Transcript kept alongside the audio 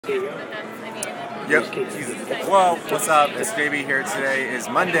Yep. Well, what's up? It's JB here. Today is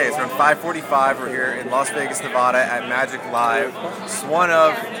Monday. It's around 5:45. We're here in Las Vegas, Nevada at Magic Live. It's one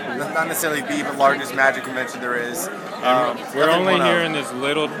of, not necessarily the largest Magic convention there is. We're only here in this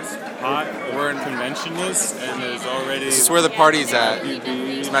little hot convention and there's already... This is where the party's at.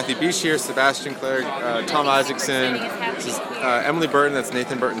 It's Mathieu Bich here, Sebastian, Clergue, Tom Isaacson. This is Emily Burton, that's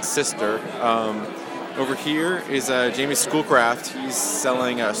Nathan Burton's sister. Over here is Jamie's Schoolcraft. He's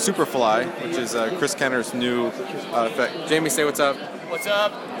selling Superfly, which is Chris Kenner's new effect. Jamie, say what's up. What's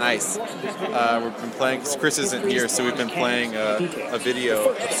up? Nice. We've been playing, because Chris isn't here, so we've been playing a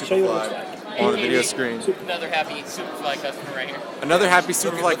video of Superfly on the video screen. Another happy Superfly customer right here. Another happy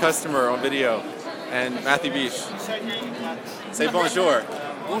Superfly customer on video. And Mathieu Bich. Say bonjour.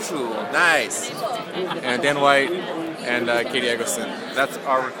 Bonjour. Nice. And Dan White and Katie Egleston. That's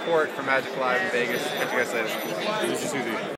our report from Magic Live in Vegas. Catch you guys later.